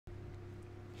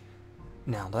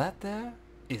Now that there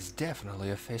is definitely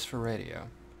a face for radio.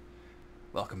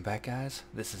 Welcome back, guys.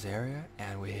 This is Area,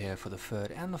 and we're here for the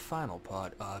third and the final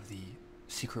part of the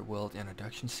Secret World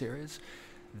Introduction series.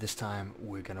 This time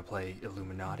we're gonna play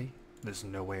Illuminati. There's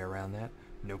no way around that.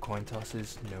 No coin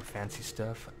tosses, no fancy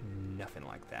stuff, nothing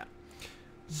like that.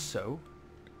 So,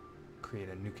 create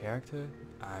a new character.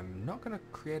 I'm not gonna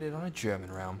create it on a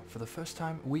German realm. For the first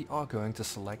time, we are going to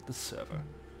select the server,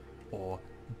 or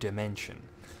dimension.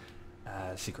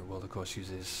 Secret World, of course,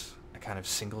 uses a kind of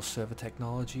single server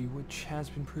technology, which has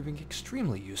been proving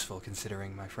extremely useful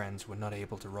considering my friends were not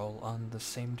able to roll on the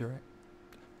same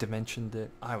dimension that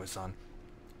I was on.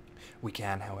 We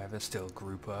can, however, still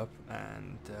group up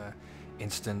and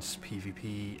instance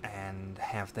PvP and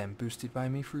have them boosted by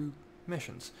me through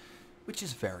missions, which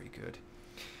is very good.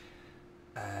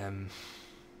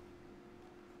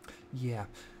 Yeah,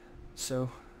 so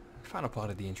final part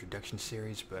of the introduction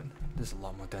series, but there's a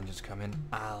lot more dungeons coming.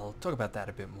 I'll talk about that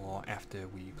a bit more after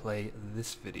we play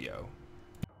this video.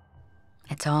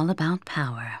 It's all about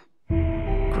power.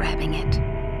 Grabbing it,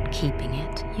 keeping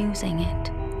it, using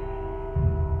it.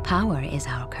 Power is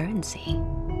our currency,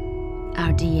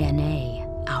 our DNA,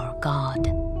 our God.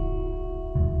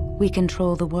 We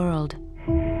control the world.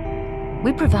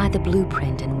 We provide the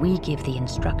blueprint and we give the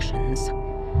instructions.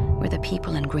 We're the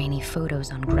people in grainy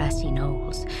photos on grassy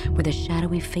knolls. We're the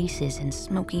shadowy faces in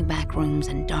smoky back rooms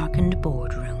and darkened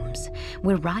boardrooms.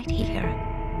 We're right here,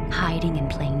 hiding in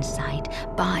plain sight,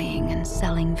 buying and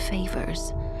selling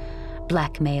favors.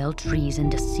 Blackmail, treason,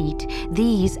 deceit,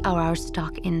 these are our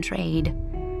stock in trade.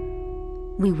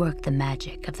 We work the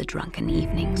magic of the drunken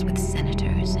evenings with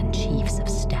senators and chiefs of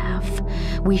staff.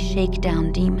 We shake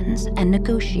down demons and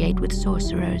negotiate with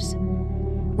sorcerers.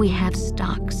 We have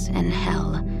stocks in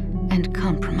hell and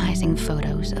compromising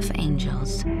photos of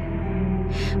angels.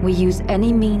 We use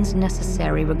any means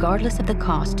necessary, regardless of the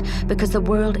cost, because the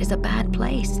world is a bad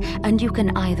place, and you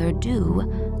can either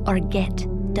do or get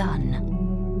done.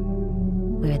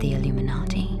 We're the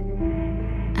Illuminati,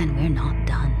 and we're not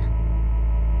done.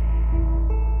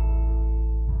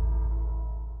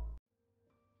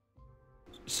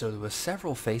 So there were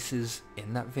several faces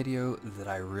in that video that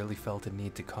I really felt a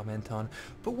need to comment on,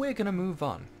 but we're gonna move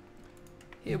on.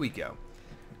 Here we go.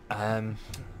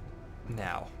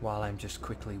 Now, while I'm just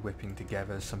quickly whipping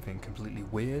together something completely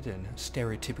weird and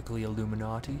stereotypically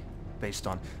Illuminati, based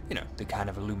on, you know, the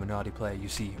kind of Illuminati player you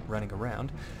see running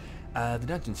around, the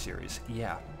Dungeon series,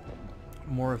 yeah.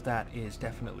 More of that is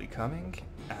definitely coming.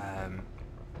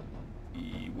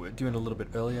 We're doing a little bit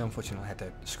earlier, unfortunately I had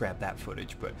to scrap that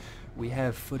footage, but we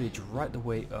have footage right the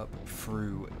way up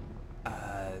through,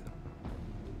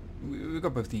 we've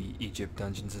got both the Egypt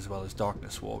dungeons as well as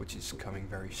Darkness War, which is coming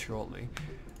very shortly.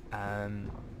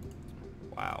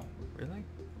 Wow, really?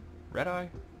 Red Eye?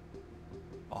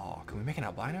 Oh, can we make an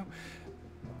albino?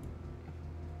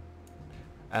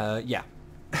 Yeah.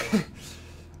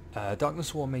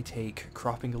 Darkness War may take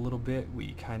cropping a little bit.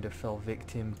 We kind of fell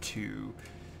victim to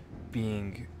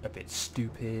being a bit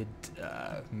stupid,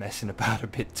 messing about a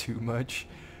bit too much,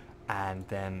 and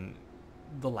then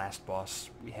the last boss,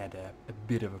 we had a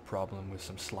bit of a problem with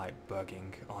some slight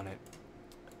bugging on it,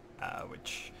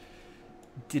 which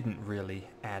didn't really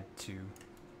add to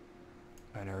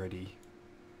an already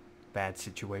bad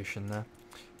situation there.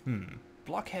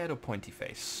 Blockhead or pointy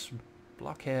face?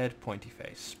 Blockhead, pointy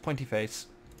face. Pointy face.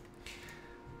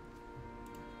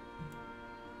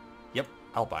 Yep,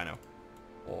 albino.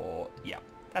 Or, yeah,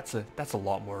 that's a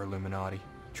lot more Illuminati.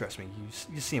 Trust me,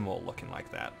 you see them all looking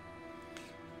like that.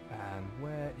 And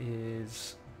where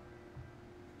is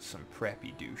some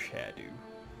preppy douche hairdo?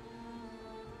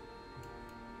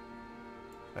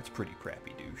 That's pretty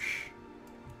preppy douche.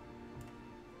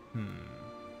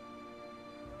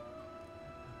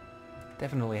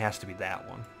 Definitely has to be that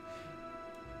one.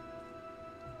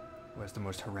 Where's the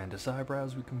most horrendous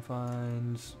eyebrows we can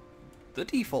find? The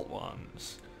default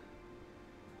ones.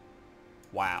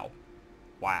 Wow.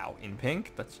 Wow, in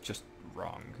pink? That's just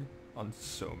wrong on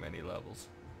so many levels.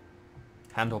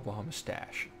 Handlebar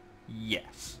mustache.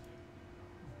 Yes.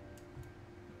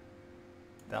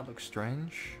 That looks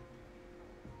strange.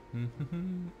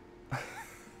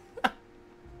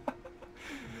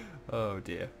 Oh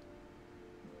dear.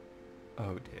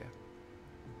 Oh dear.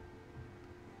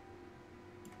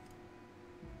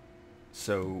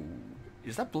 So,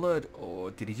 is that blood,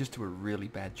 or did he just do a really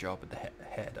bad job at the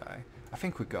hair dye? I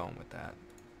think we're going with that.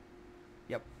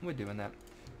 Yep, we're doing that.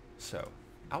 So,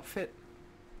 outfit.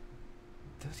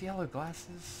 Those yellow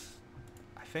glasses,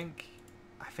 I think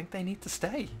they need to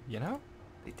stay, you know?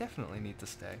 They definitely need to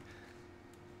stay.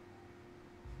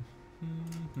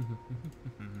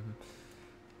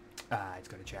 It's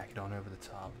got a jacket on over the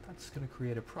top. That's going to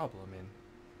create a problem in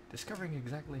discovering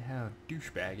exactly how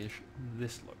douchebaggish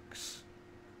this looks.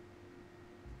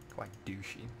 Quite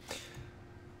douchey.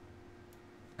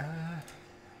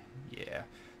 Yeah.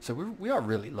 So we are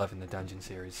really loving the dungeon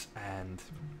series, and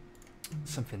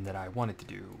something that I wanted to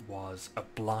do was a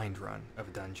blind run of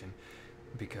a dungeon,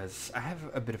 because I have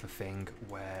a bit of a thing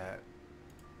where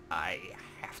I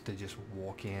have to just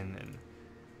walk in and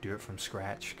do it from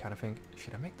scratch kind of thing.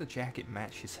 Should I make the jacket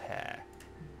match his hair?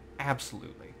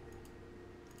 Absolutely.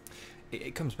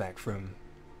 It comes back from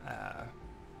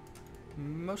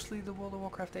mostly the World of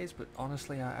Warcraft days, but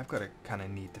honestly I've got to kind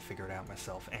of need to figure it out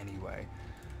myself anyway.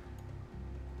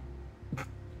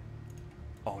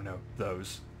 Oh no,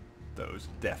 those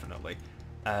definitely.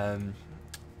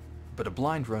 But a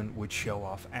blind run would show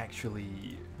off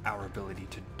actually our ability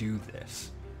to do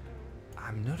this.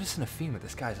 I'm noticing a theme with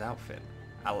this guy's outfit.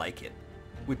 I like it.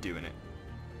 We're doing it.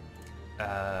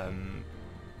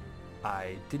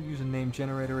 I didn't use a name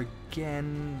generator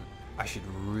again. I should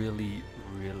really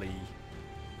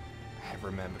have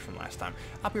remembered from last time.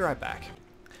 I'll be right back.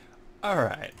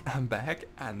 Alright, I'm back,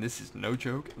 and this is no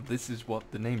joke. This is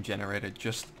what the name generator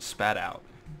just spat out.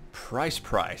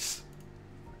 Price.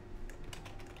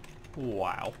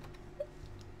 Wow.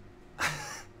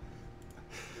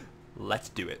 Let's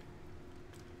do it.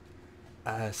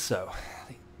 So,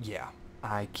 yeah,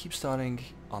 I keep starting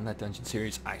on that dungeon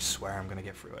series. I swear I'm gonna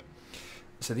get through it.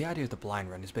 So the idea of the blind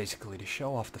run is basically to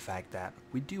show off the fact that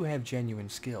we do have genuine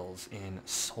skills in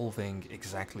solving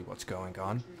exactly what's going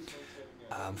on.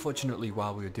 Unfortunately,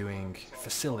 while we were doing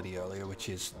Facility earlier, which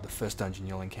is the first dungeon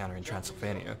you'll encounter in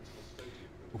Transylvania,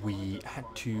 we had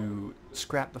to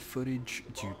scrap the footage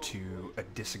due to a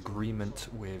disagreement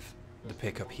with the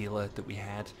pickup healer that we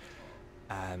had.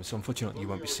 So unfortunately you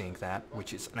won't be seeing that,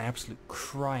 which is an absolute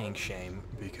crying shame,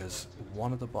 because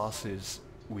one of the bosses,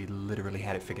 we literally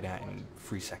had it figured out in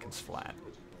 3 seconds flat.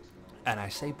 And I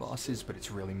say bosses, but it's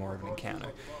really more of an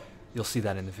encounter. You'll see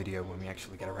that in the video when we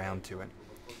actually get around to it.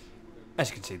 As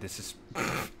you can see, this is...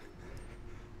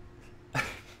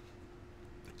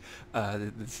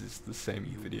 this is the same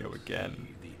video again.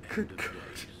 Good God.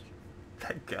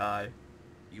 That guy.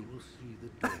 You will see the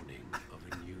dawning of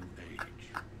a new age.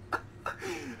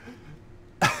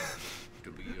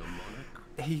 To be a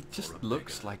monarch, He just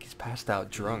looks like he's passed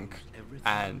out drunk,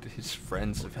 and his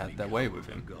friends have had their way with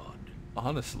him. God,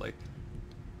 Honestly.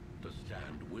 to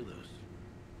stand with us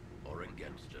or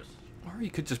against us. Or he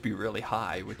could just be really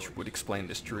high, which would explain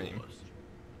this dream. Yours.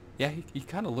 Yeah, he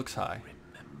kind of looks high.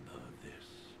 Remember this.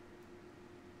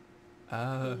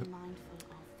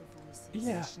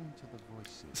 Yeah.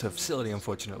 So Facility,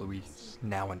 unfortunately, we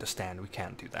now understand we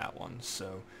can't do that one,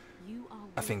 so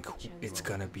I think it's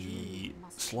gonna be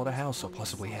Slaughterhouse or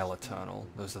possibly Hell Eternal.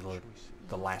 Those are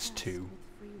the last two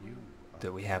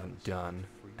that we haven't done.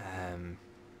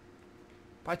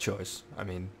 By choice. I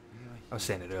mean, I was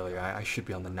saying it earlier, I should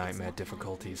be on the Nightmare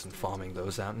difficulties and farming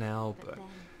those out now, but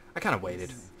I kind of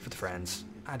waited for the friends.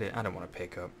 I don't want to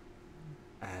pick up.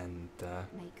 And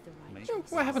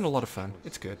we're having a lot of fun.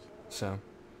 It's good. So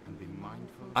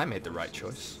I made the right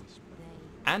choice.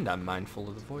 And I'm mindful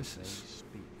of the voices.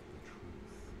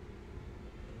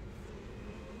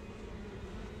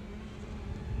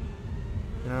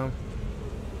 You know?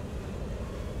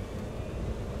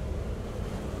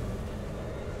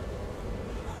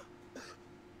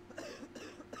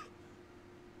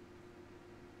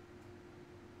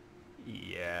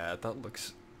 Yeah, that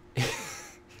looks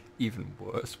even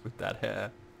worse with that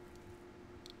hair.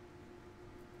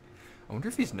 I wonder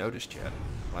if he's noticed yet.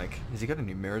 Like, has he got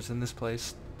any mirrors in this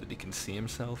place that he can see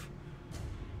himself?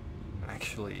 And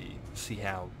actually see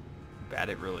how bad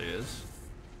it really is?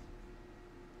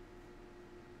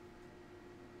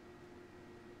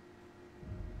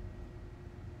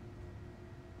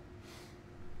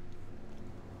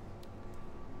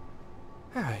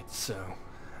 Alright, so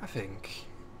I think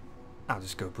I'll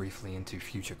just go briefly into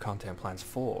future content plans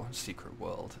for Secret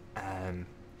World.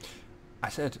 I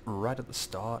said right at the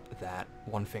start that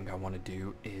one thing I want to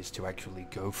do is to actually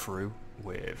go through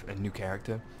with a new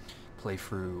character, play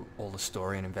through all the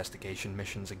story and investigation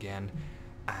missions again,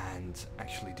 and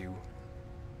actually do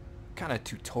kind of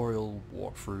tutorial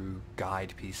walkthrough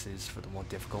guide pieces for the more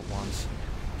difficult ones.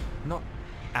 Not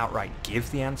outright give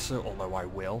the answer, although I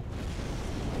will,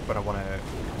 but I want to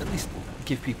at least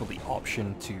give people the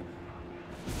option to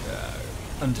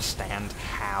understand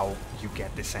how you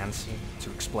get this answer,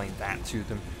 to explain that to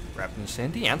them, rather than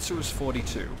saying the answer was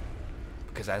 42.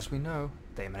 Because as we know,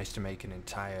 they managed to make an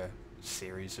entire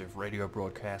series of radio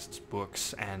broadcasts,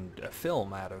 books, and a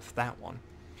film out of that one.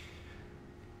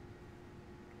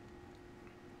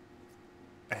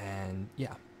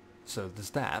 Yeah, so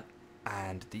there's that,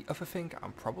 and the other thing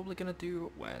I'm probably gonna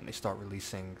do when they start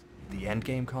releasing the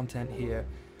endgame content here,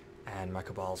 and my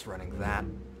cabal's running that,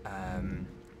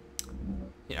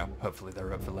 you know, hopefully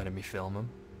they're up for letting me film them.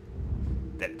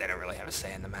 They don't really have a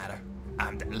say in the matter.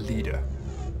 I'm the leader,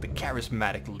 the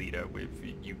charismatic leader with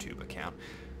a YouTube account.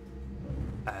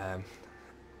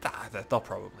 They'll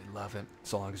probably love it,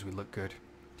 so long as we look good.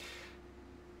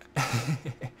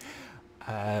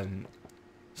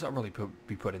 So I'll really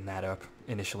be putting that up.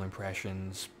 Initial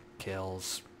impressions,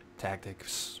 kills,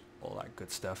 tactics, all that good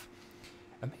stuff.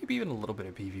 And maybe even a little bit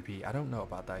of PvP. I don't know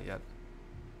about that yet.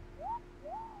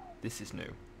 This is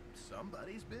new.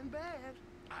 Somebody's been bad.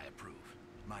 I approve.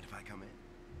 Mind if I come in?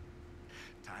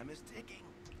 Time is ticking,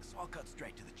 so I'll cut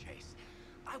straight to the chase.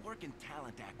 I work in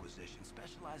talent acquisition,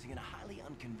 specializing in a highly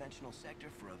unconventional sector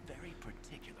for a very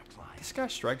particular client. This guy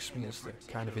strikes me as the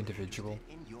kind of individual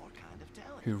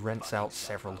who rents out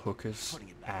several hookers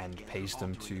and pays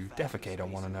them to defecate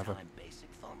on one another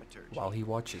while he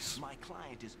watches. My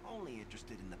client is only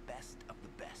interested in the best of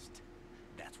the best.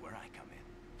 That's where I come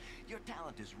in. Your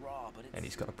talent is raw, but it's And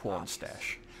he's got a porn obvious.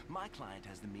 stash. My client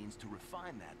has the means to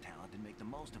refine that talent and make the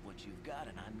most of what you've got,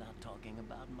 and I'm not talking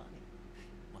about money.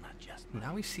 Well, not just money.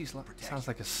 Now he sounds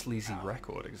like a sleazy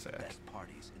record exec. Best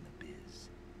parties in the biz.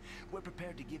 We're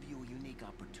prepared to give you a unique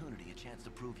opportunity, a chance to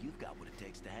prove you've got what it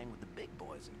takes to hang with the big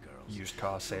boys and girls. Used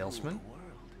car salesman. The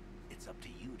world. It's up to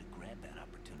you to grab that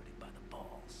opportunity by the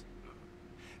balls.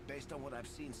 Based on what I've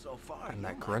seen so far, And you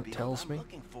that might grunt be tells what I'm me.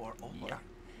 looking for, or Yeah.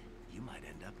 you might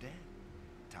end up dead.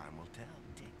 Time will tell.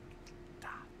 Tick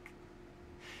tock.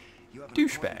 You have an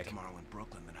Douchebag. appointment tomorrow in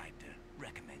Brooklyn that I'd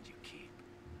recommend you keep.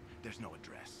 There's no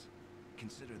address.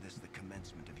 Consider this the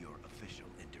commencement of your official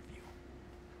interview.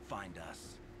 Find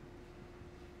us,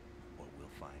 or we'll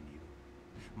find you.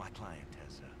 My client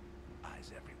has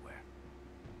eyes everywhere.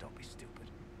 Don't be stupid.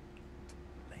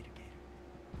 Later, Gator.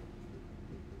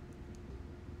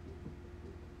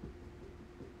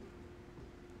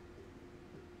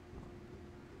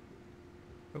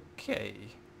 Okay.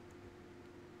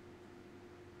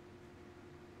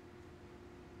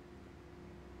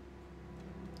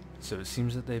 So it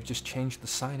seems that they've just changed the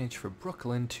signage for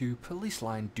Brooklyn to police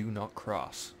line do not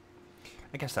cross.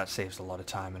 I guess that saves a lot of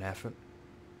time and effort.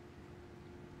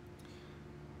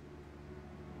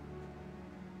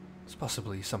 It's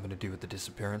possibly something to do with the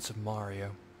disappearance of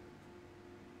Mario.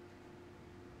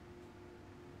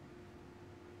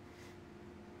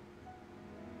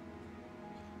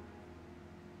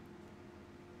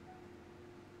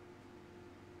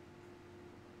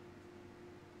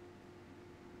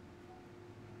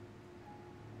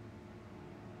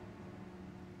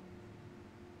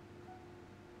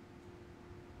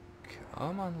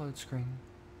 Come on, load screen.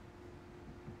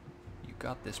 You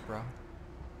got this, bro.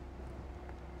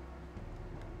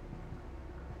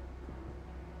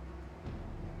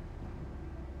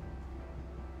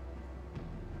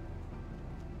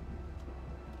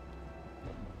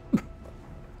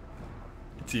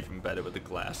 It's even better with the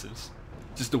glasses.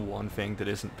 Just the one thing that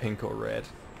isn't pink or red.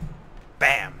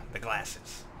 Bam! The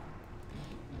glasses.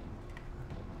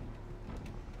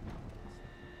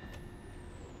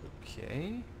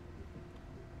 Okay.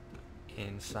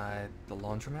 Inside the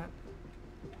laundromat.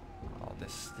 Oh,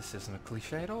 this isn't a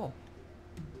cliche at all.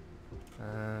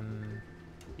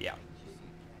 Yeah.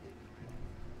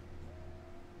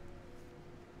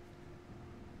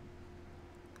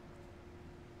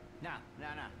 No.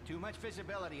 Too much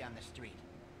visibility on the street.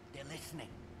 They're listening.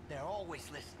 They're always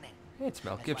listening. Hey, it's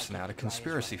Mel That's why Gibson I out keep of the eyes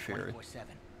Conspiracy running Theory. 24/7.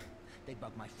 They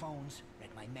bug my phones, read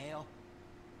my mail.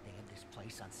 They have this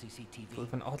place on CCTV.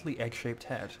 With an oddly egg-shaped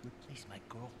head. Replace my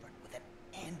girlfriend with an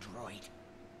android.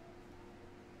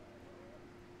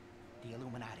 The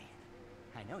Illuminati.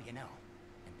 I know you know.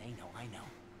 And they know I know.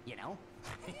 You know?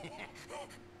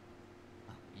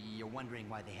 Well, you're wondering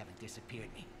why they haven't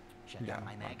disappeared me. Shut Yeah, down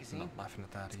my I'm magazine? not laughing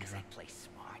at that Because either. I play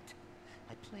smart.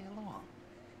 I play along.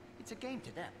 It's a game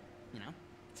to them, you know?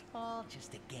 It's all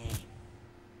just a game.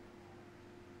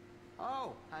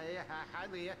 Oh, hi,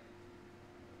 Leah.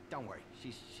 Don't worry,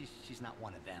 she's not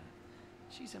one of them.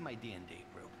 She's in my D&D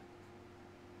group.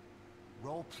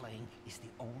 Role-playing is the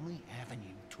only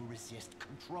avenue to resist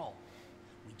control.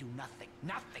 We do nothing.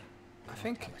 Nothing! I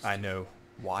think I know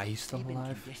why he's still They've been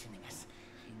alive. conditioning us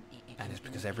And it's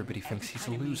because everybody in thinks every he's a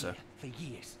kind of loser. media for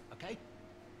years, okay?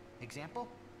 Example,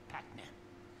 Pac-Man.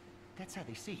 That's how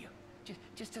they see you.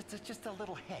 Just a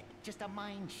little head, just a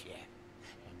mind share.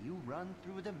 And you run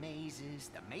through the mazes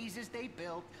they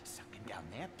built, sucking down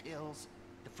their pills.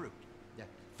 The fruit, the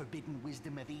forbidden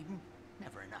wisdom of Eden,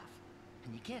 never enough.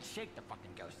 And you can't shake the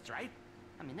fucking ghosts, right?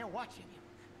 I mean, they're watching you.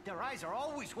 Their eyes are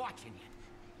always watching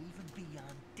you, even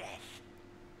beyond death.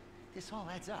 This all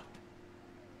adds up.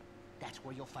 That's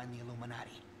where you'll find the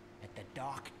Illuminati. At the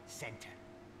Dark Center.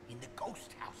 In the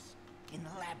Ghost House. In the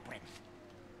Labyrinth.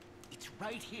 It's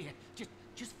right here.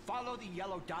 Just follow the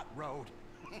yellow dot road.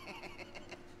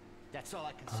 That's all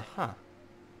I can say. Uh-huh.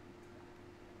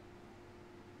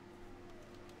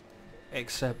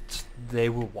 Except they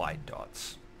were white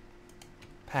dots.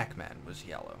 Pac-Man was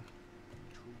yellow.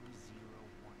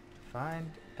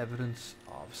 Find evidence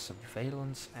of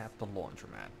surveillance at the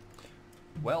laundromat.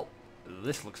 Well,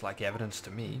 this looks like evidence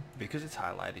to me, because it's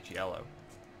highlighted yellow.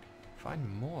 Find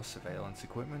more surveillance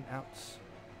equipment out... Is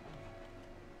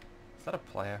that a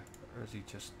player? Or is he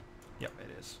just... Yep,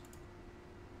 it is.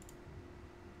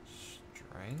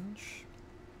 Strange.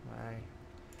 My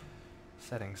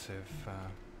settings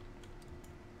have...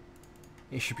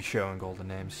 It should be showing all the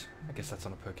names. I guess that's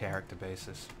on a per character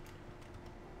basis.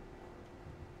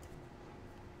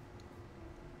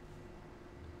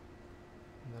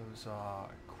 Those are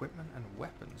equipment and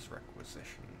weapons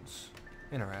requisitions.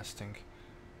 Interesting.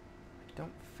 I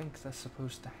don't think they're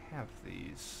supposed to have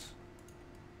these.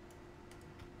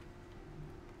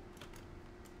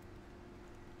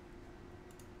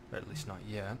 Or at least not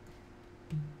yet.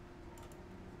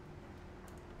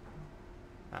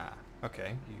 Ah,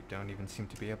 okay. You don't even seem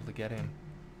to be able to get in.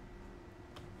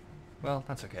 Well,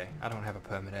 that's okay. I don't have a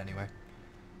permit anyway.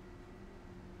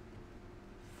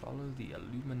 Follow the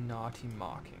Illuminati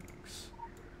markings.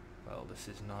 Well, this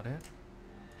is not it.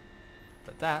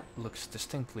 But that looks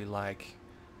distinctly like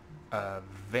a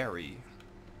very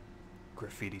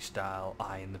graffiti-style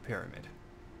eye in the pyramid.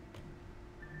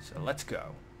 So let's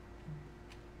go.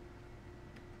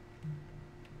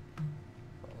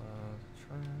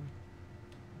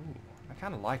 Ooh, I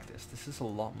kind of like this. This is a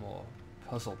lot more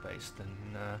puzzle-based than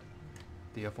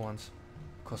the other ones.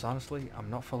 Of course, honestly, I'm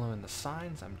not following the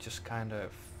signs. I'm just kind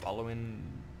of following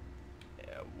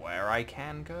where I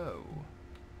can go.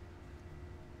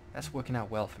 That's working out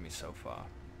well for me so far.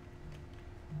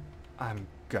 I'm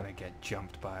gonna get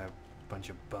jumped by a bunch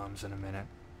of bums in a minute.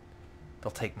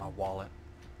 They'll take my wallet.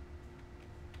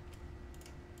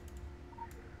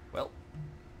 Well,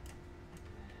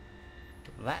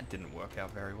 that didn't work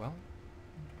out very well.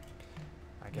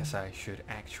 I guess I should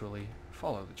actually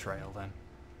follow the trail then.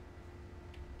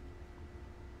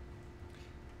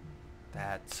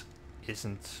 That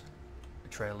isn't a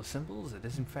trail of symbols, it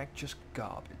is in fact just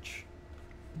garbage.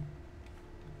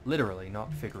 Literally,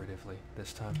 not figuratively,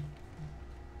 this time.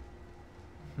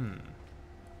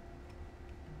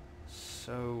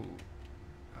 So,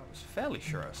 I was fairly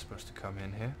sure I was supposed to come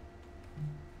in here.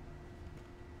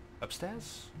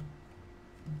 Upstairs?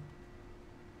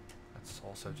 That's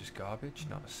also just garbage,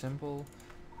 not a symbol.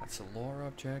 That's a lore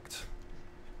object.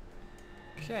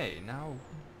 Okay, now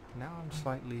I'm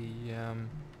slightly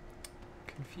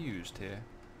confused here.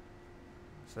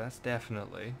 So that's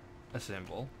definitely a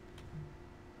symbol.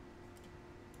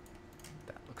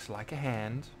 That looks like a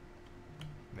hand.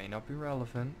 May not be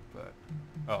relevant, but...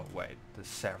 Oh, wait, there's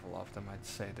several of them. I'd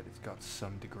say that it's got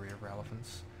some degree of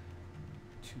relevance.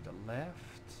 To the left...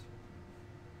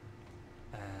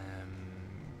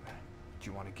 do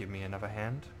you want to give me another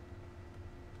hand?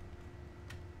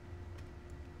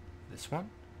 This one?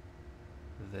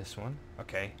 This one?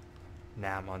 Okay.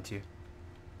 Now I'm onto you.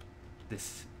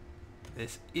 This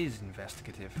is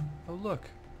investigative. Oh look,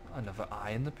 another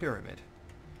eye in the pyramid.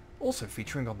 Also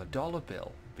featuring on the dollar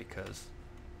bill, because,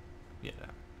 you know,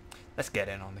 let's get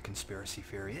in on the conspiracy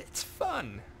theory. It's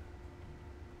fun!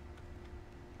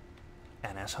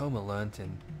 And as Homer learnt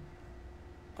in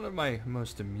one of my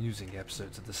most amusing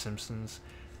episodes of The Simpsons,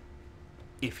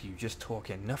 if you just talk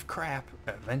enough crap,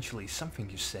 eventually something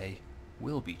you say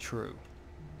will be true.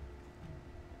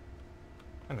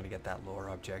 I'm gonna get that lore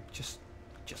object just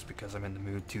because I'm in the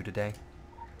mood to today.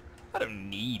 I don't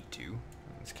need to.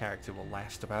 This character will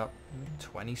last about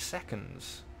 20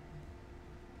 seconds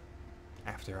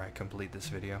after I complete this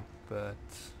video, but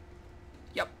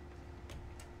yep.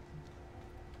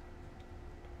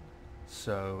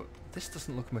 So this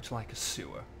doesn't look much like a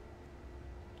sewer.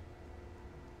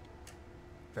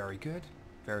 Very good,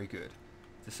 very good.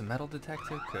 Is this a metal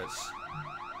detector? Cause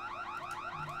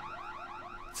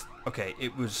okay,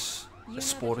 it was a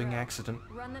sporting accident.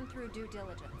 Run them through due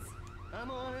diligence.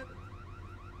 I'm on it.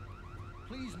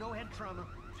 Please, no head trauma.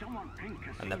 Someone pink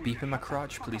And the beep in my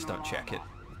crotch, please don't check it.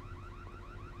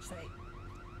 Say,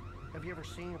 have you ever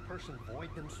seen a person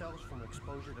void themselves from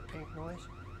exposure to pink noise?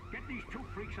 Get these two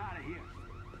freaks out of here.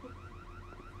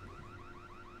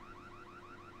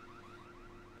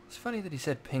 It's funny that he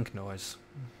said pink noise.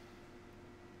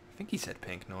 I think he said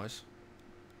pink noise.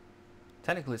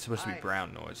 Technically, it's supposed to be Hi.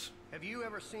 brown noise. Have you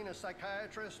ever seen a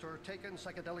psychiatrist or taken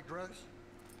psychedelic drugs?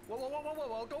 Whoa, whoa, whoa, whoa, whoa,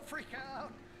 whoa, don't freak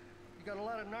out. You got a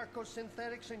lot of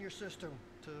narcosynthetics in your system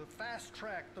to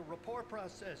fast-track the rapport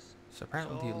process. So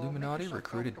apparently the make Illuminati yourself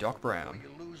recruited Doc comfortable Brown.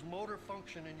 before you lose motor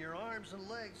function in your arms and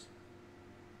legs.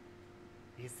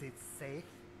 Is it safe?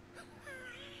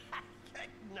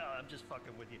 No, I'm just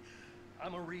fucking with you.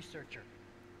 I'm a researcher.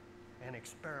 An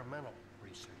experimental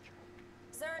researcher.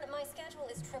 Zern, my schedule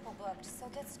is triple booked, so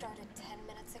get started 10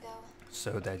 minutes ago.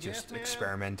 So they're Yes, just ma'am.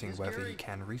 experimenting Yes, whether Gary. he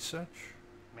can research?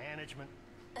 Management.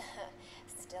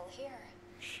 Still here.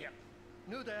 Shit.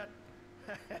 Knew that.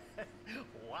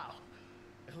 Wow.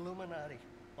 Illuminati.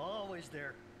 Always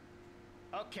there.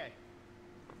 Okay.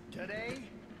 Today,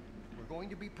 we're going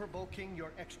to be provoking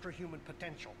your extra-human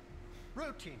potential.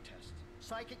 Routine tests.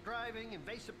 Psychic driving,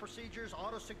 invasive procedures,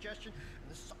 auto-suggestion.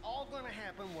 And this is all going to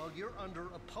happen while you're under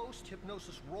a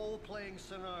post-hypnosis role-playing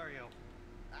scenario.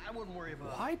 I wouldn't worry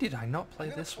about it. Why did I not play I'm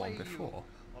gonna this one play you before?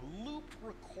 a looped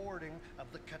recording of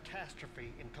the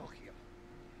catastrophe in Tokyo.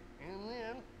 And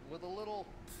then, with a little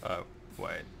Oh,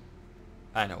 wait.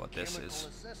 I know what this chemical is.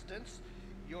 assistance,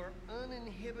 your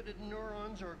uninhibited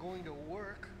neurons are going to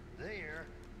work their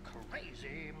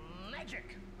crazy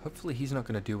magic. Hopefully he's not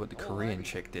going to do what the Korean Alrighty.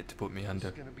 chick did to put me This under.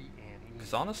 is gonna be an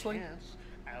 'Cause honestly, intense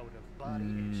out-of-body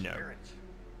no. experience.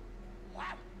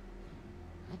 Wow.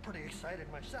 I'm pretty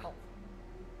excited myself.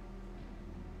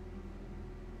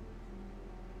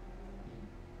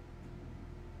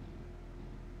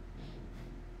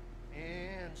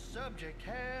 And subject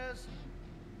has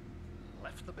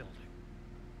left the building.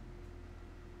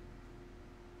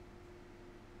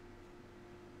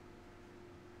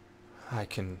 I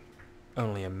can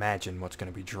only imagine what's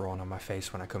going to be drawn on my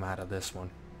face when I come out of this one.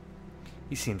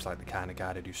 He seems like the kind of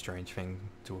guy to do strange things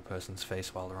to a person's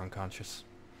face while they're unconscious.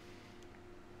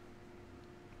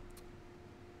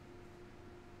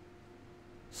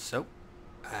 So,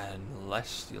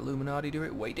 unless the Illuminati do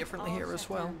it way differently All here as shut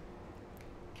well, down.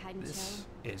 Kaiden this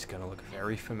Cho, is going to look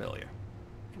very familiar.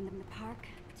 from the park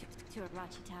to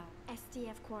Rachi Tower.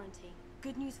 SDF quarantine.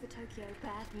 Good news for Tokyo,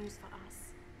 bad news for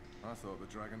us. I thought the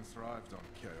dragons thrived on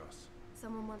chaos.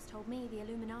 Someone once told me the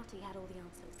Illuminati had all the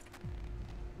answers.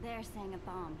 They're saying a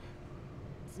bomb.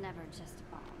 It's never just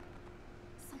a bomb.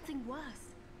 Something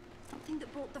worse. Something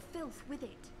that brought the filth with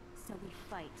it. So we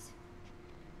fight.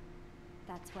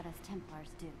 That's what us Templars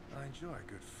do. I enjoy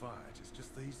a good fight, it's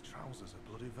just these trousers are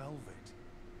bloody velvet.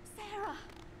 Sarah!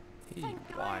 He Thank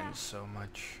God. whines so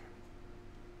much.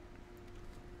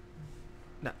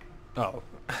 No. Oh,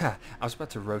 I was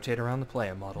about to rotate around the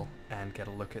player model and get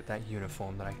a look at that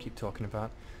uniform that I keep talking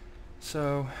about.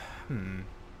 So, do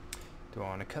I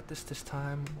want to cut this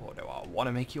time, or do I want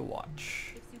to make you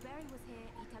watch? If Suberi was here,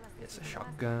 he'd tell us It's this a was the last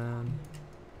shotgun.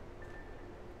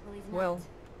 Well, he's Well, not.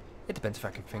 it depends if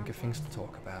I can think of things to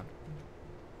talk about.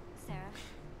 Sarah,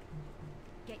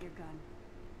 get your gun.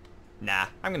 Nah,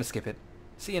 I'm gonna skip it.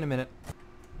 See you in a minute. It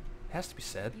has to be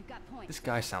said, You've got points. this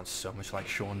guy sounds so much like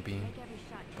Sean Bean, Make every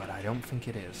shot you but can. I don't think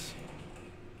it is.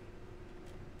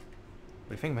 What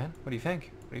do you think, man? What do you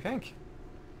think? What do you think?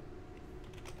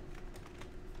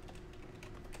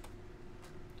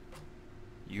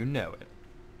 You know it.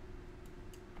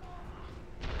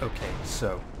 Okay,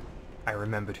 so, I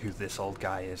remembered who this old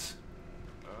guy is.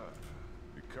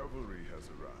 The cavalry has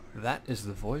arrived. That is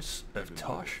the voice of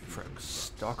Tosh from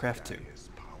StarCraft 2. Gaea's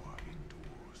power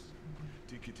endures.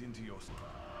 Dig it into your...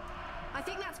 I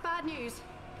think that's bad news.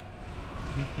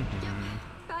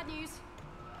 Bad news.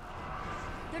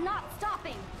 They're not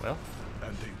stopping! Well,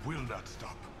 And they will not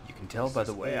stop. you can tell by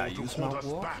the way I All to use hold my us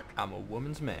walk, back. I'm a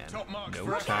woman's man. Top marks No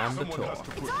for us. time to Someone has talk.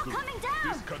 to It's put all through. coming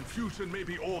down! This confusion may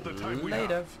be all the time we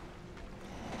Later. have.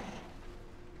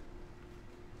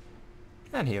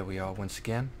 And here we are once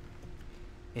again,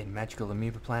 in Magical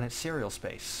Amoeba Planet Serial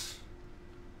Space.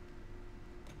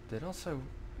 I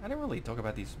didn't really talk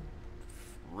about these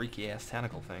freaky ass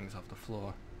tentacle things off the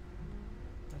floor.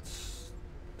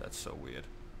 That's so weird.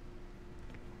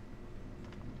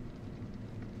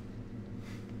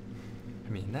 I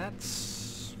mean,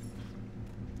 that's...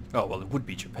 Oh, well, it would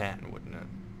be Japan, wouldn't it?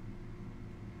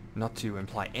 Not to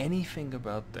imply anything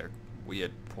about their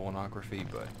weird pornography,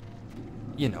 but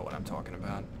you know what I'm talking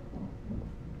about.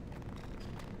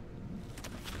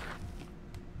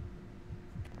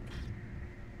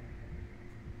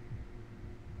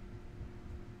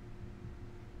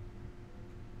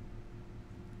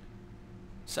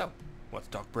 So, what's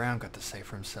Doc Brown got to say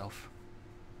for himself?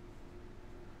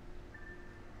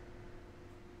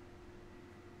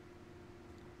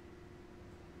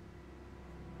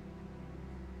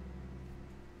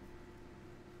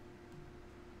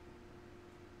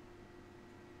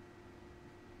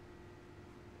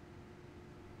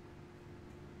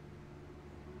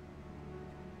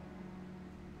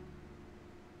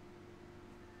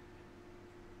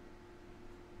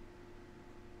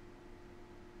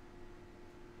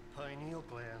 pineal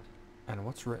gland. And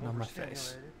what's written on my face?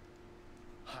 Overstimulated.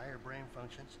 Higher brain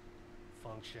functions.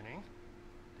 Functioning.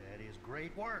 That is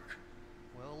great work.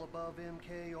 Well above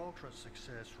MK Ultra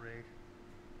success rate.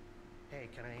 Hey,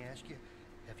 can I ask you,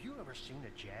 have you ever seen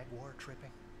a jaguar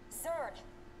tripping? Zerd!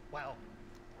 Well,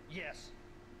 yes.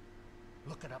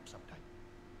 Look it up sometime.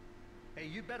 Hey,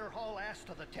 you better haul ass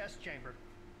to the test chamber.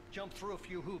 Jump through a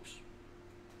few hoops.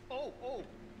 Oh,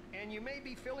 and you may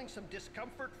be feeling some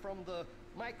discomfort from the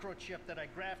microchip that I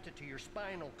grafted to your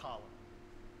spinal column.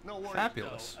 No worries,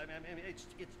 Fabulous. though. I mean,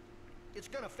 it's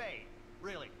gonna fade,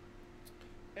 really.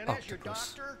 And as your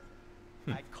Octopus. doctor,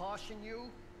 I caution you,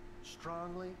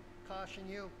 strongly caution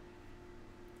you,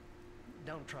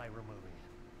 don't try removing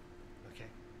it, okay?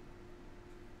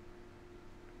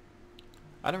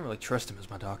 I don't really trust him as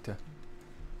my doctor.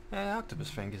 Yeah, octopus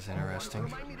finger's interesting.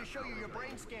 Remind me to show you your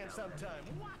brain scan sometime.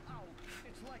 Wow,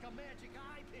 it's like a magic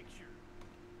eye picture.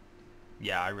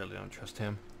 Yeah, I really don't trust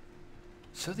him.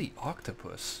 So the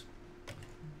octopus.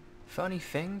 Funny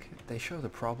thing, they show the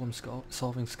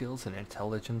problem-solving skills and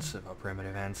intelligence of our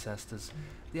primitive ancestors.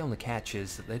 The only catch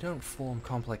is that they don't form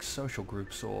complex social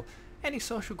groups or any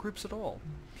social groups at all.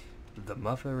 The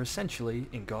mother, essentially,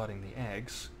 in guarding the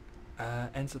eggs,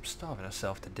 ends up starving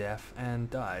herself to death and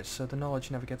dies, so the knowledge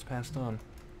never gets passed on.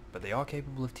 But they are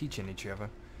capable of teaching each other.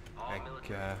 Like,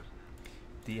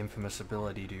 the infamous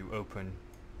ability to open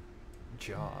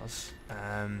jars.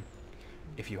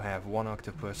 If you have one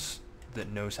octopus that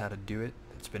knows how to do it,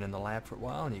 that's been in the lab for a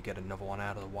while, and you get another one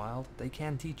out of the wild, they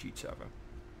can teach each other.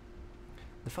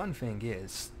 The fun thing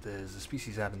is, there's a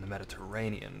species out in the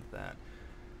Mediterranean that,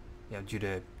 you know, due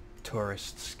to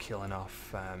tourists killing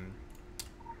off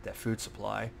their food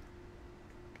supply,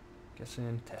 guess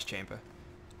in test chamber.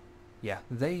 Yeah,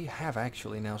 they have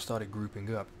actually now started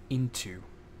grouping up into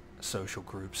social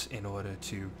groups in order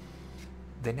to,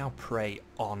 they now prey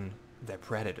on their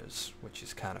predators, which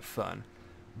is kind of fun.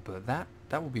 But that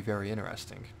will be very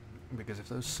interesting, because if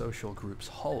those social groups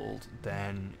hold,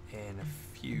 then in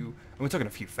a few, and we're talking a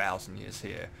few thousand years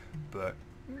here, but,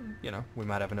 you know, we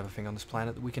might have another thing on this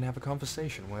planet that we can have a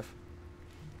conversation with.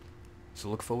 So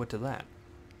look forward to that.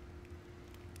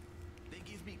 They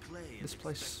give me clay and This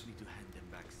place expect me to hand them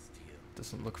back steel.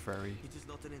 doesn't look very... It is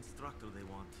not an instructor they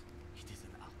want. It is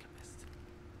an alchemist.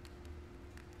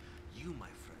 You, my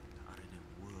friend, are in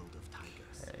a world of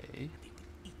tigers. Hey. They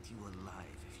will eat you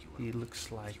alive if you are He weak.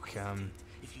 looks like, If you hesitate,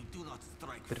 if you do not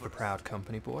strike bit of a first. proud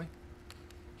company boy.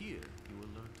 Here, you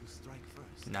will learn to strike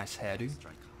first. Nice hairdo.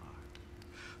 Strike hard.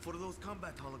 For those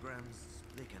combat holograms,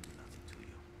 they can do nothing to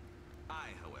you. I,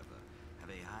 however, have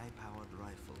a high-powered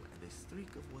rifle and a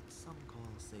streak of what some call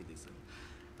sadism.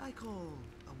 I call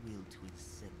a will to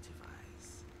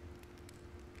incentivize.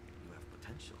 You have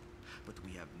potential, but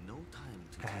we have no time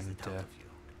to tease And it out of you.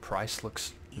 Price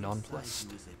looks Inside nonplussed.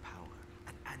 you is a power,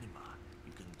 an anima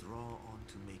you can draw on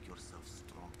to make yourself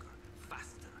stronger,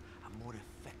 faster, a more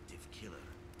effective killer.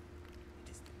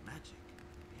 It is the magic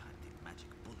behind the magic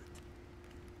bullet.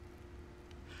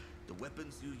 The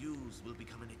weapons you use will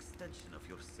become an extension of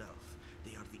yourself.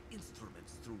 They are the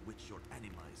instruments through which your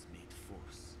anima is made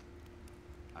force.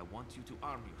 I want you to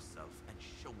arm yourself and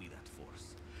show me that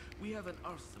force. We have an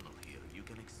arsenal here. You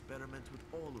can experiment with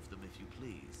all of them if you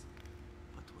please.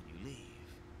 But when you leave,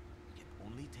 you can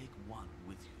only take one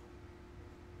with you.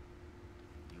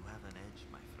 You have an edge,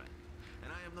 my friend,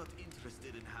 and I am not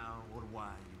interested in how or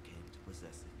why you came to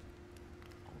possess it.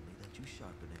 Only that you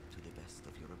sharpen it to the best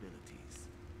of your abilities.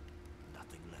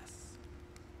 Nothing less.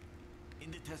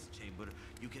 In the test chamber,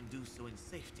 you can do so in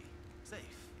safety. Safe.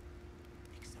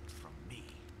 Except from me.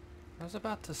 I was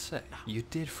about to say, you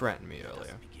did threaten me Let us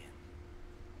earlier. begin.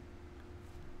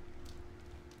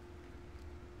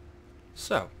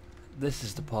 So, this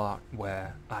is the part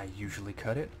where I usually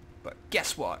cut it, but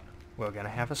guess what? We're gonna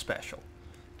have a special.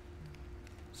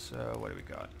 So, what do we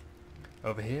got?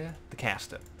 Over here, the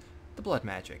caster. The blood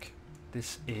magic.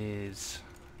 This is...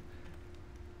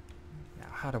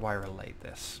 Now, how do I relate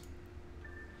this?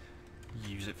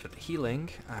 Use it for the healing.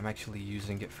 I'm actually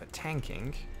using it for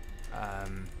tanking,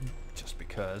 just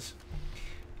because.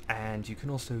 And you can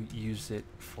also use it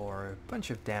for a bunch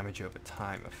of damage over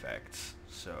time effects.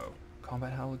 So,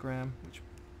 combat hologram, which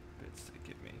bits did it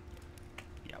give me?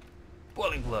 Yep.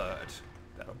 Boiling blood.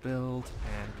 That'll build,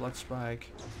 and blood spike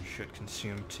should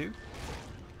consume 2.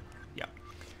 Yep.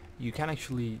 You can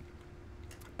actually,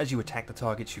 as you attack the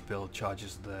targets, you build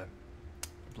charges of the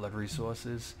blood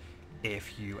resources.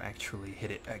 If you actually hit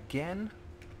it again,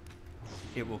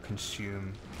 it will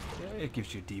consume, it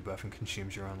gives you a debuff and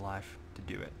consumes your own life to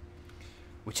do it.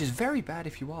 Which is very bad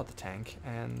if you are the tank,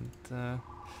 and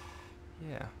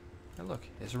yeah. Hey look,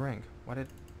 here's a ring. Why did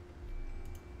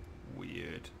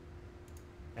weird.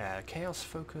 Chaos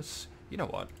focus. You know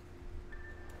what?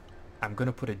 I'm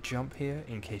gonna put a jump here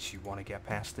in case you want to get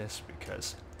past this,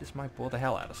 because this might bore the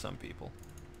hell out of some people.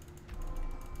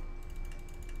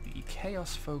 The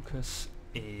chaos focus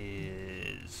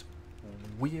is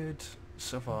weird.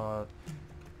 So far,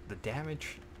 the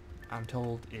damage, I'm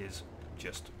told, is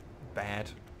just bad,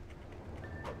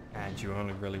 and you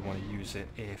only really want to use it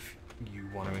if you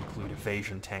want to include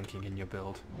evasion tanking in your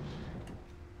build.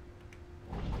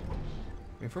 I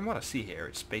mean, from what I see here,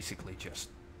 it's basically just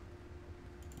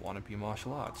wannabe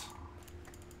martial arts.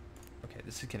 Okay,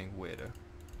 this is getting weirder.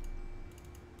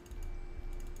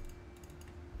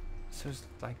 So it's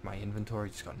like my inventory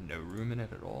just got no room in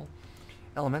it at all.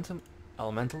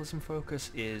 Elementalism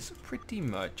focus is pretty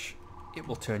much, it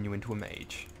will turn you into a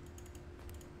mage.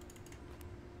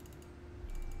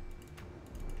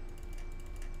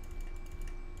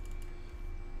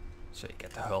 So you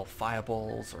get to hurl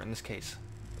fireballs, or in this case,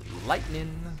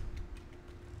 lightning.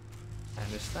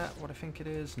 And is that what I think it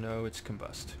is? No, it's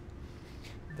combust.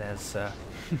 There's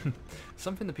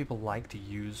something that people like to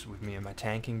use with me in my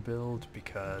tanking build,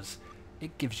 because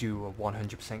it gives you a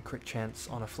 100% crit chance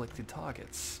on afflicted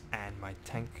targets, and my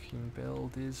tanking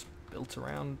build is built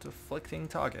around afflicting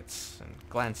targets and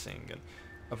glancing and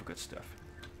other good stuff.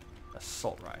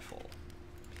 Assault rifle.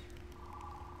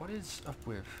 What is up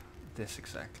with this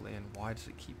exactly, and why does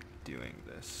it keep doing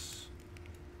this?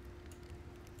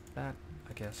 That,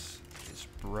 I guess, is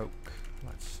broke.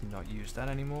 Let's not use that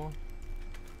anymore.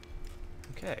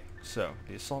 Okay, so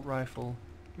the assault rifle,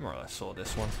 more or less saw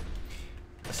this one.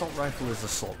 Assault rifle is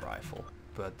assault rifle,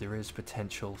 but there is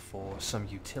potential for some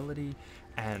utility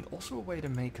and also a way to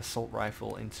make assault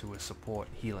rifle into a support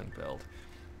healing build,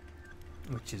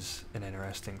 which is an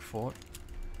interesting thought.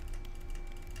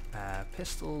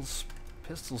 Pistols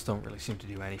don't really seem to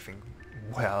do anything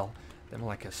well. They're more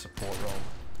like a support role,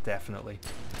 definitely.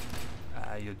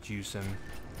 You'd use them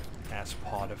as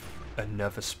part of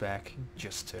another spec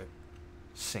just to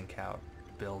sync out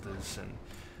builders and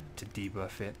to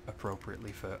debuff it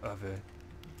appropriately for other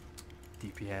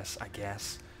DPS, I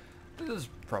guess. There's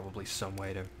probably some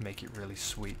way to make it really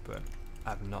sweet, but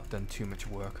I've not done too much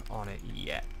work on it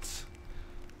yet.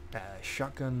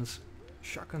 Shotguns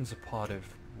are part of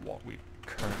what we've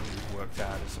currently worked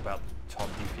out is about the top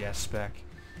DPS spec.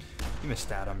 You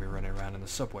missed out on me running around in the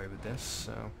subway with this,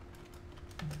 so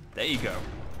there you go.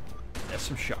 There's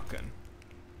some shotgun.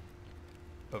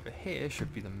 Over here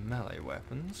should be the melee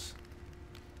weapons,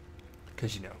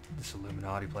 because you know, this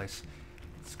Illuminati place,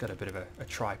 it's got a bit of a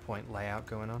tri-point layout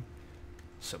going on.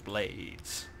 So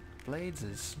blades. Blades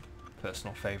is a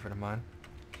personal favorite of mine.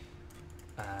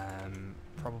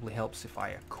 Probably helps if I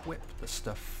equip the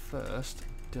stuff first,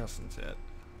 doesn't it?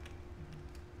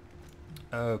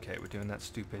 Okay, we're doing that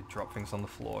stupid drop things on the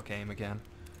floor game again.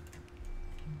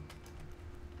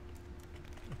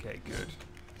 Okay, good.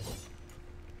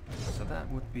 So that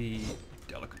would be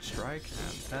Delicate Strike,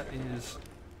 and that is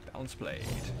Balanced Blade.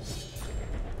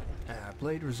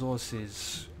 Blade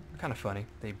resources are kind of funny.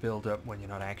 They build up when you're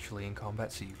not actually in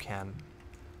combat, so you can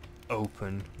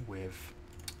open with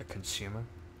a consumer.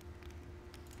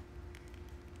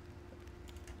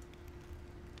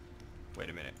 Wait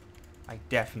a minute. I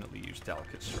definitely use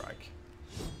Delicate Strike.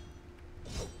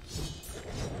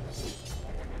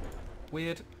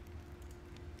 Weird.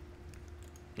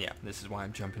 Yeah, this is why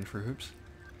I'm jumping through hoops.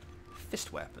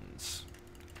 Fist weapons.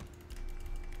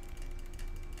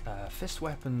 Fist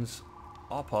weapons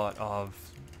are part of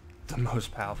the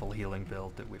most powerful healing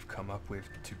build that we've come up with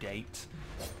to date,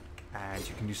 and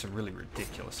you can do some really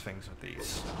ridiculous things with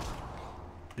these.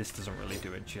 This doesn't really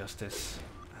do it justice.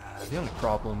 The only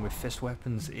problem with fist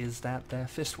weapons is that they're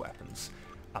fist weapons.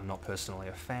 I'm not personally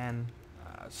a fan,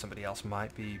 somebody else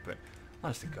might be, but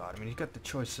honest to God, I mean, you've got the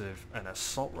choice of an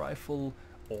assault rifle,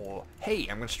 or, hey,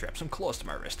 I'm going to strap some claws to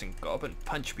my wrist and go up and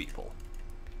punch people.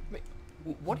 I mean,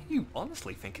 what do you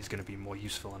honestly think is going to be more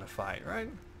useful in a fight, right?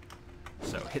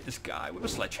 So, hit this guy with a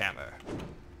sledgehammer.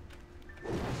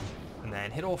 And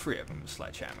then hit all three of them with a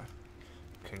sledgehammer.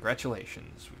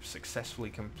 Congratulations, we've successfully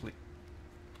complete...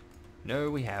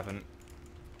 No, we haven't.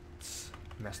 It's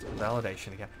messed up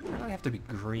validation again. Why do they have to be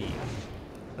green?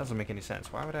 That doesn't make any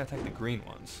sense. Why would I attack the green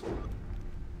ones?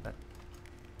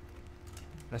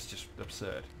 That's just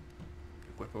absurd.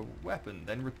 Equip a weapon,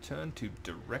 then return to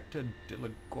Director de la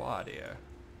Guardia.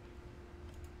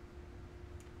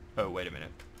 Oh, wait a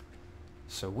minute.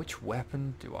 So which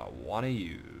weapon do I want to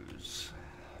use?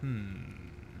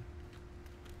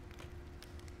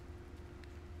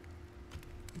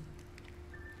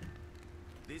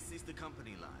 This is the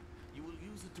company line. You will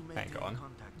use it to Hang maintain on.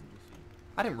 contact with you.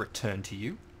 I didn't return to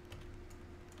you.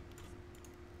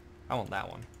 I want that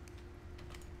one.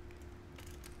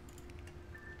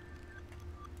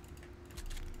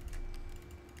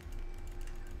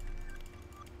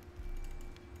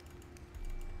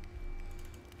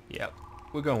 Yep,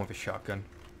 we're going with a shotgun.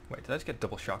 Wait, did I just get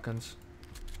double shotguns?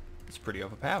 It's pretty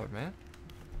overpowered, man.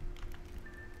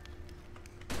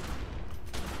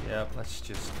 Yep, let's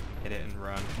just hit it and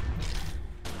run.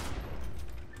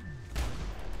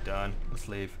 Done. Let's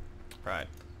leave. Right.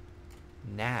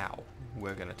 Now,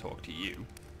 we're gonna talk to you.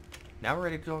 Now we're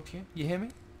ready to talk to you. You hear me?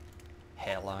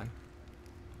 Hairline.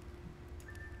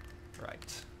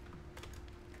 Right.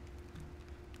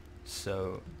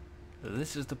 So,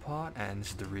 this is the part, and this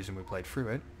is the reason we played through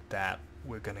it, that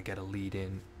we're gonna get a lead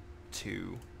in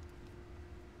to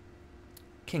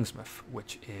Kingsmouth,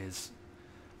 which is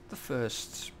the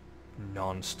first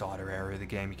non-starter area of the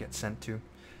game you get sent to.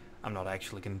 I'm not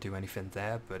actually going to do anything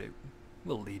there, but it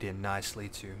will lead in nicely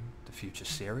to the future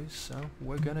series, so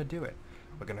we're going to do it.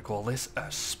 We're going to call this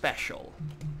a special.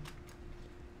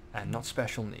 And not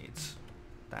special needs.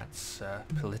 That's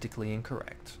politically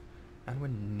incorrect. And we're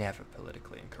never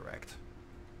politically incorrect.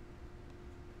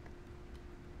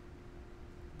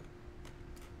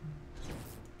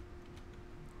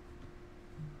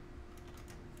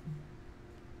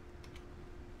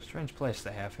 Strange place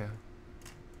they have here.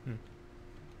 This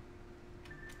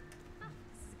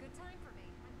is a good time for me.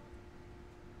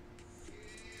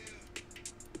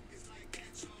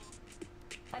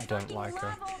 I don't like her.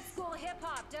 love old school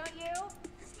hip-hop, don't you?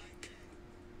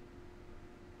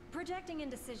 Projecting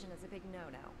indecision is a big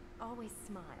no-no. Always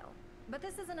smile. But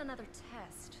this isn't another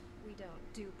test. We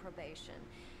don't do probation.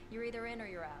 You're either in or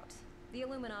you're out. The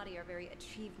Illuminati are very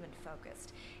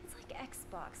achievement-focused. It's like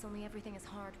Xbox, only everything is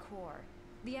hardcore.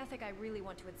 The ethic I really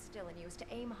want to instill in you is to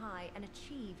aim high and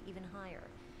achieve even higher.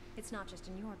 It's not just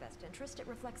in your best interest, it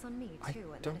reflects on me too,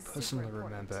 I and don't that is personally super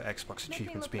important. remember Xbox Make me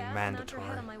achievements look being bad, mandatory. I'll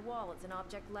mount your head on my wall as an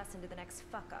object lesson to the next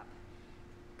fuck-up.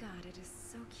 God, it is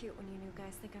so cute when you new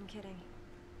guys think I'm kidding.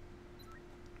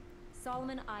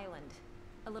 Solomon Island.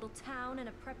 A little town and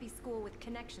a preppy school with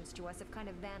connections to us have kind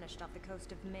of vanished off the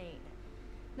coast of Maine.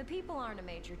 The people aren't a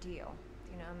major deal.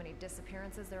 Do you know how many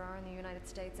disappearances there are in the United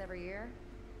States every year?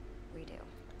 We do.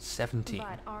 17.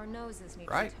 But our noses need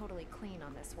Right. to be totally clean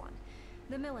on this one.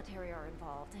 The military are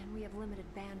involved, and we have limited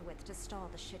bandwidth to stall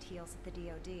the shitheels at the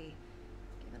DoD.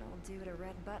 Give an old dude a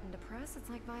red button to press, it's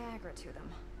like Viagra to them.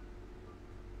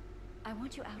 I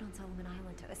want you out on Solomon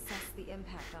Island to assess the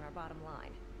impact on our bottom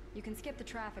line. You can skip the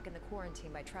traffic and the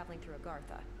quarantine by traveling through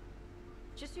Agartha.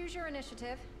 Just use your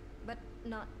initiative, but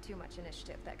not too much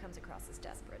initiative. That comes across as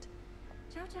desperate.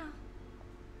 Ciao, ciao.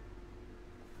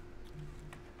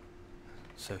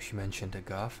 So she mentioned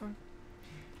Agartha,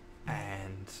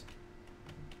 and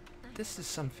this is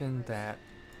something that,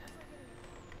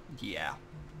 yeah,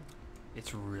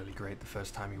 it's really great the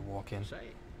first time you walk in. Say,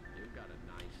 you've got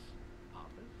a nice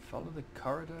office. Follow the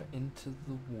corridor into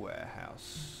the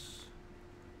warehouse.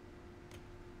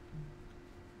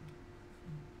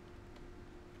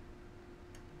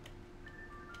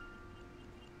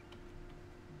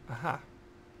 Aha.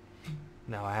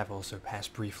 Now I have also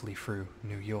passed briefly through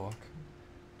New York,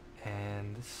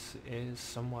 and this is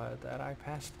somewhere that I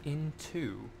passed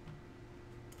into.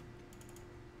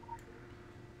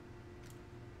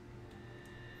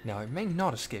 Now it may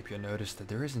not escape your notice that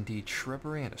there is indeed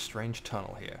shrubbery and a strange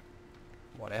tunnel here.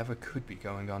 Whatever could be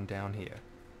going on down here.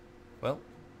 Well,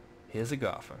 here's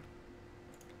Agartha.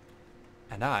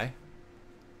 And I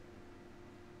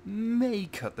may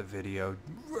cut the video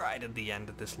right at the end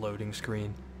of this loading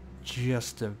screen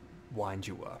just to wind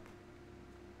you up.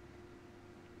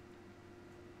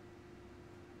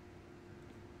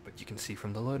 But you can see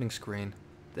from the loading screen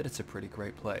that it's a pretty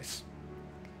great place.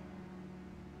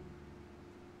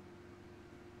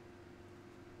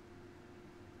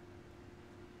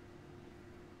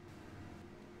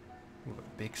 With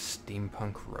a big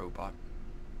steampunk robot.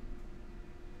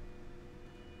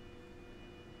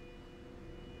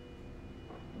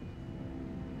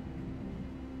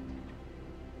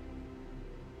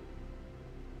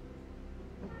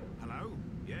 Hello?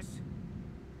 Yes?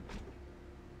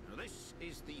 Now this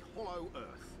is the Hollow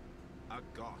Earth,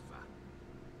 Agartha.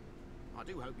 I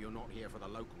do hope you're not here for the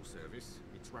local service.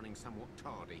 It's running somewhat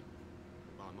tardy.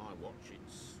 By my watch,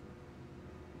 it's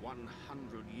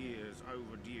 100 years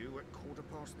overdue at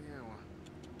 1:15.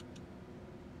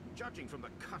 Judging from the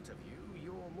cut of you,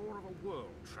 you're more of a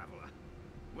world traveller.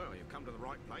 Well, you've come to the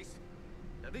right place.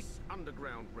 Now, this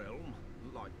underground realm,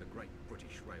 like the Great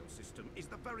British Rail System, is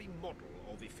the very model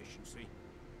of efficiency.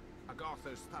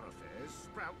 Agartha's thoroughfares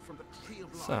sprout from the Tree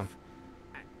of Life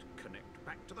and connect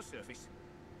back to the surface.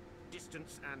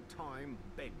 Distance and time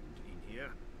bend in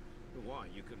here. Why,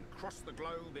 you can cross the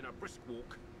globe in a brisk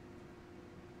walk.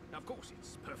 Now, of course,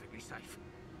 it's perfectly safe.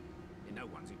 And no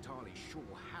one's entirely sure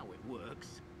how it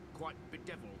works. Quite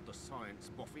bedeviled, the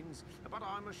science boffins. But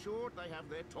I'm assured they have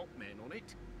their top men on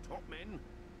it. Top men.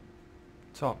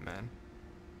 Top man.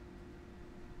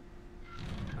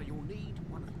 Now, you'll need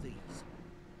one of these.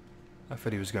 I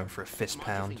thought he was going for a fist Mind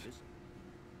your pound. fingers.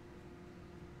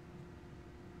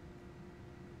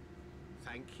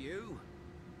 Thank you.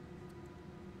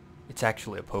 It's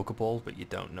actually a Pokeball, but you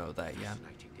don't know that yet.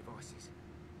 Fascinating devices.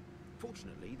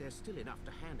 Fortunately, there's still enough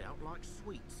to hand out like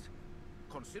sweets.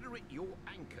 Consider it your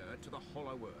anchor to the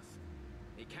hollow earth.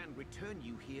 It can return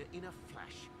you here in a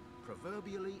flash,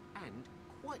 proverbially and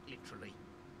quite literally.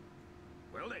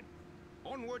 Well then,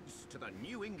 onwards to the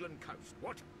New England coast,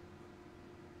 what?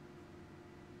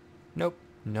 Nope,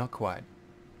 not quite.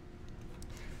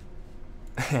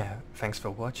 Thanks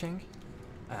for watching.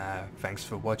 Thanks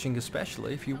for watching,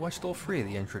 especially if you watched all 3 of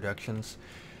the introductions.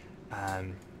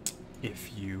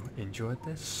 If you enjoyed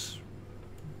this,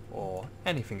 or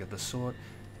anything of the sort,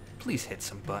 please hit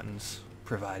some buttons,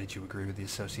 provided you agree with the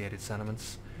associated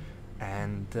sentiments.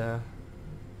 And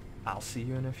I'll see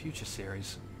you in a future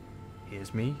series.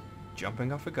 Here's me,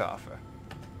 jumping off a golfer.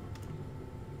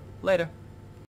 Later.